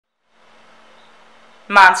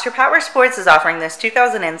Monster Powersports is offering this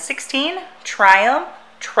 2016 Triumph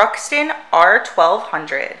Thruxton R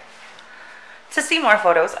 1200. To see more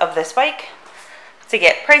photos of this bike, to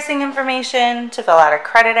get pricing information, to fill out a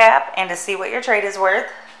credit app, and to see what your trade is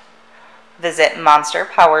worth, visit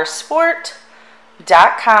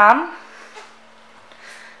monsterpowersport.com.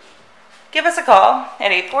 Give us a call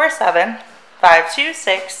at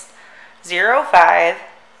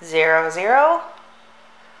 847-526-0500.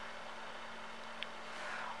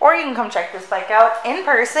 Or you can come check this bike out in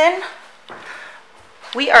person.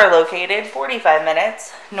 We are located 45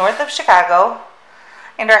 minutes north of Chicago,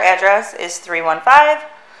 and our address is 315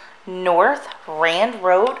 North Rand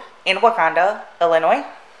Road in Wauconda, Illinois.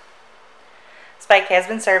 This bike has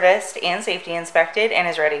been serviced and safety inspected and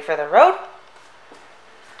is ready for the road.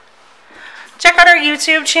 Check out our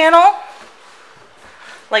YouTube channel.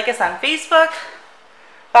 Like us on Facebook.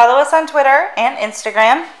 Follow us on Twitter and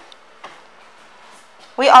Instagram.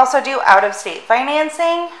 We also do out-of-state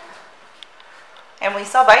financing, and we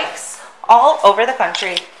sell bikes all over the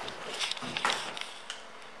country.